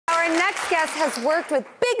our next guest has worked with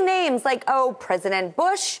big names like, President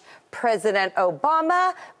Bush, President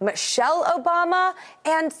Obama, Michelle Obama,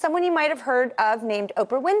 and someone you might have heard of named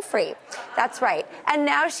Oprah Winfrey. That's right. And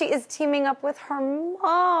now she is teaming up with her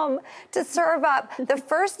mom to serve up the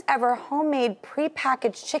first ever homemade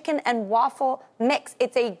prepackaged chicken and waffle mix.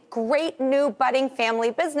 It's a great new budding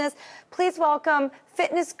family business. Please welcome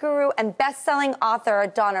fitness guru and best-selling author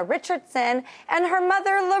Donna Richardson and her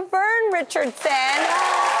mother LaVerne Richardson,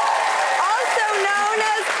 also known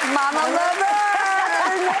as Mama LaVerne.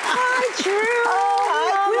 Hi, Drew.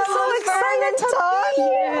 We're so excited to talk to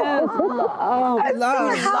you. I'm so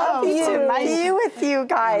happy to be with you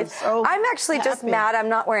guys. I'm actually happy. Just mad I'm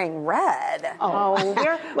not wearing red.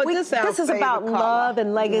 This is about love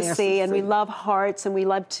and legacy, and we love hearts, and we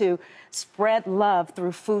love to spread love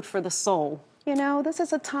through food for the soul. You know, this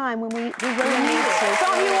is a time when we really need it.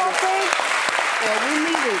 Don't you all think? Yeah, we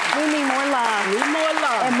need it. We need more love. We need more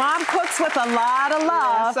love. And Mom cooks with a lot of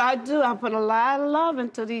love. Yes, I do. I put a lot of love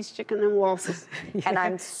into these chicken and waffles. And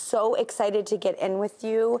I'm so excited to get in with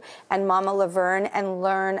you and Mama LaVerne and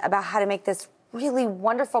learn about how to make this really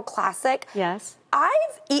wonderful classic. Yes.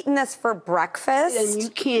 I've eaten this for breakfast. And you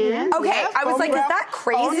can. Okay, Yes, I was like, is that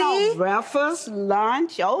crazy? Oh, no. Breakfast,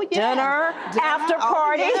 lunch, Dinner, after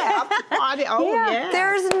party. Oh, yeah, after party, yeah.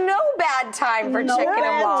 There's no bad time for no chicken and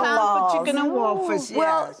bad waffles. time for chicken and waffles, yes.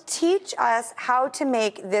 Well, teach us how to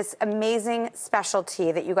make this amazing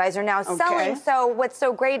specialty that you guys are now selling. So what's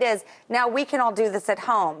so great is now we can all do this at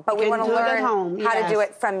home, but we want to learn how to do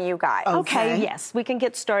it from you guys. Okay, yes, we can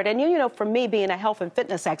get started. And you know, for me being a health and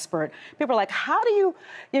fitness expert, people are like, how do you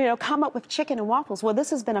come up with chicken and waffles? Well, this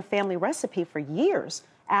has been a family recipe for years.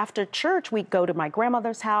 After church, we'd go to my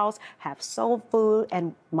grandmother's house, have soul food,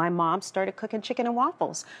 and my mom started cooking chicken and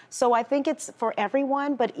waffles. So I think it's for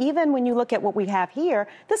everyone, but even when you look at what we have here,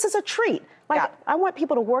 this is a treat. I want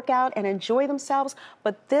people to work out and enjoy themselves,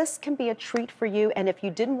 but this can be a treat for you, and if you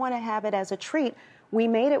didn't want to have it as a treat, we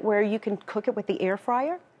made it where you can cook it with the air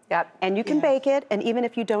fryer, and you can bake it, and even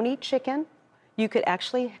if you don't eat chicken, you could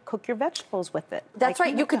actually cook your vegetables with it. That's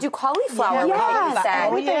right. You could do cauliflower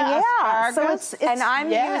with it. So it's and I'm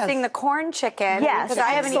using the corn chicken because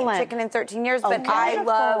I haven't eaten chicken in 13 years, but I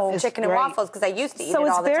love chicken and waffles because I used to eat it all the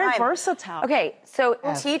time. So it's very versatile. Okay, so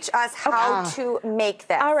teach us how to make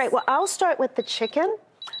this. All right, well, I'll start with the chicken.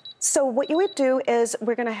 So what you would do is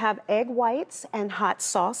we're going to have egg whites and hot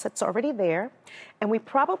sauce that's already there. And we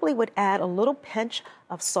probably would add a little pinch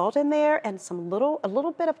of salt in there and a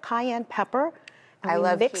little bit of cayenne pepper. And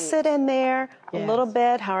we mix it in there a little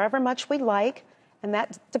bit, however much we like. And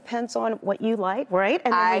that depends on what you like, right?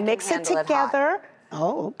 And then we mix it together.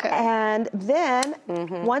 And then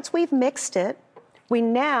once we've mixed it, we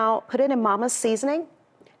now put it in Mama's seasoning.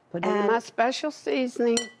 Put it in my special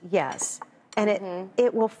seasoning. Yes. And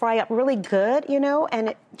it will fry up really good, you know, and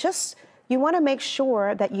it just, you want to make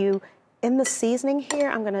sure that in the seasoning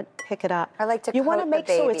here, I'm going to pick it up. I like to you want to make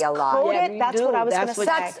sure it's coated. That's what I was going to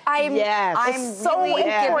say. I'm so really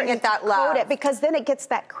giving it that love. Coat it because then it gets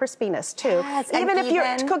that crispiness too. Even if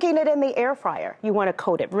you're cooking it in the air fryer, you want to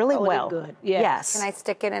coat it really well. Good. Yes. Can I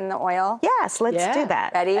stick it in the oil? Yes, let's do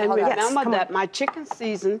that. Ready? And remember that my chicken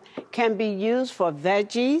season can be used for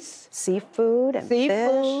veggies, seafood, and fish.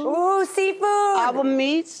 Ooh, seafood. Other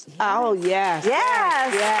meats. Oh, yes.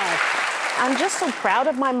 Yes. I'm just so proud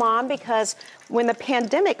of my mom because before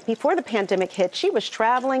the pandemic hit, she was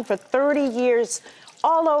traveling for 30 years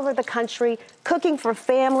all over the country, cooking for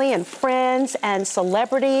family and friends and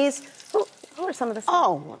celebrities. Who are some of the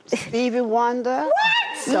Stevie Wonder.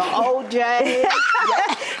 What? The OJ.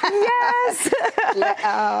 Yes.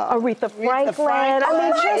 Aretha Franklin. I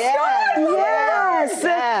mean,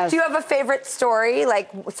 yes. Do you have a favorite story,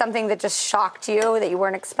 like something that just shocked you that you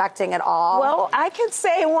weren't expecting at all? Well, I can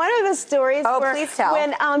say one of the stories please tell.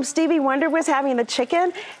 When Stevie Wonder was having the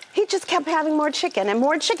chicken, he just kept having more chicken,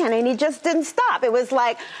 and he just didn't stop. It was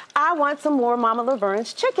like, I want some more Mama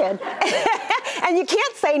LaVerne's chicken. And you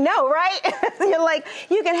can't say no, right? You're like,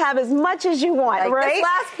 you can have as much as you want, right? This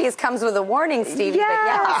last piece comes with a warning, Stevie.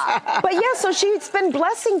 So she's been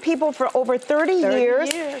blessing people for over 30 years.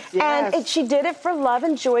 And she did it for love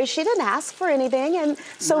and joy. She didn't ask for anything. And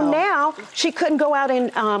so now she couldn't go out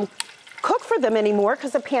and cook for them anymore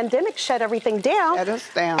because the pandemic shut everything down.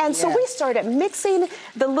 And so we started mixing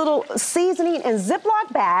the little seasoning in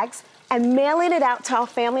Ziploc bags and mailing it out to our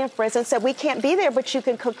family and friends and said, we can't be there, but you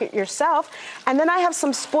can cook it yourself. And then I have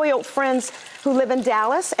some spoiled friends who live in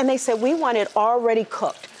Dallas, and they said, we want it already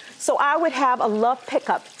cooked. So I would have a love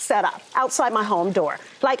pickup set up outside my home door.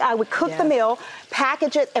 Like I would cook the meal,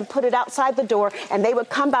 package it, and put it outside the door, and they would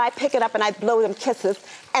come by, pick it up, and I'd blow them kisses,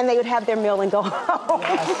 and they would have their meal and go home.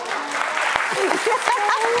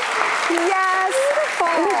 Yes. Beautiful.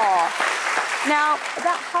 Now,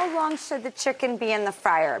 about how long should the chicken be in the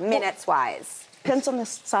fryer, minutes-wise? Depends on the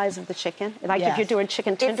size of the chicken. Like if you're doing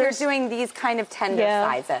chicken tenders. If you're doing these kind of tender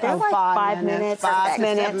sizes. They're like 5 minutes. 5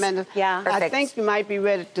 Perfect. minutes. Yeah. I think you might be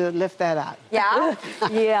ready to lift that out. Yeah?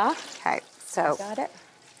 Yeah. Okay, so. Got it.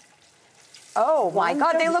 Oh, my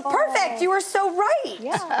God, they look perfect. You were so right.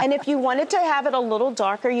 Yeah. And if you wanted to have it a little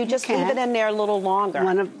darker, you just leave it in there a little longer. You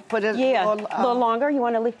want to put it a little longer? You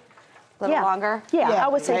want to leave? A little longer? Yeah, I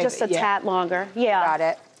would say just a tad longer. Yeah. Got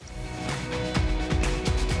it.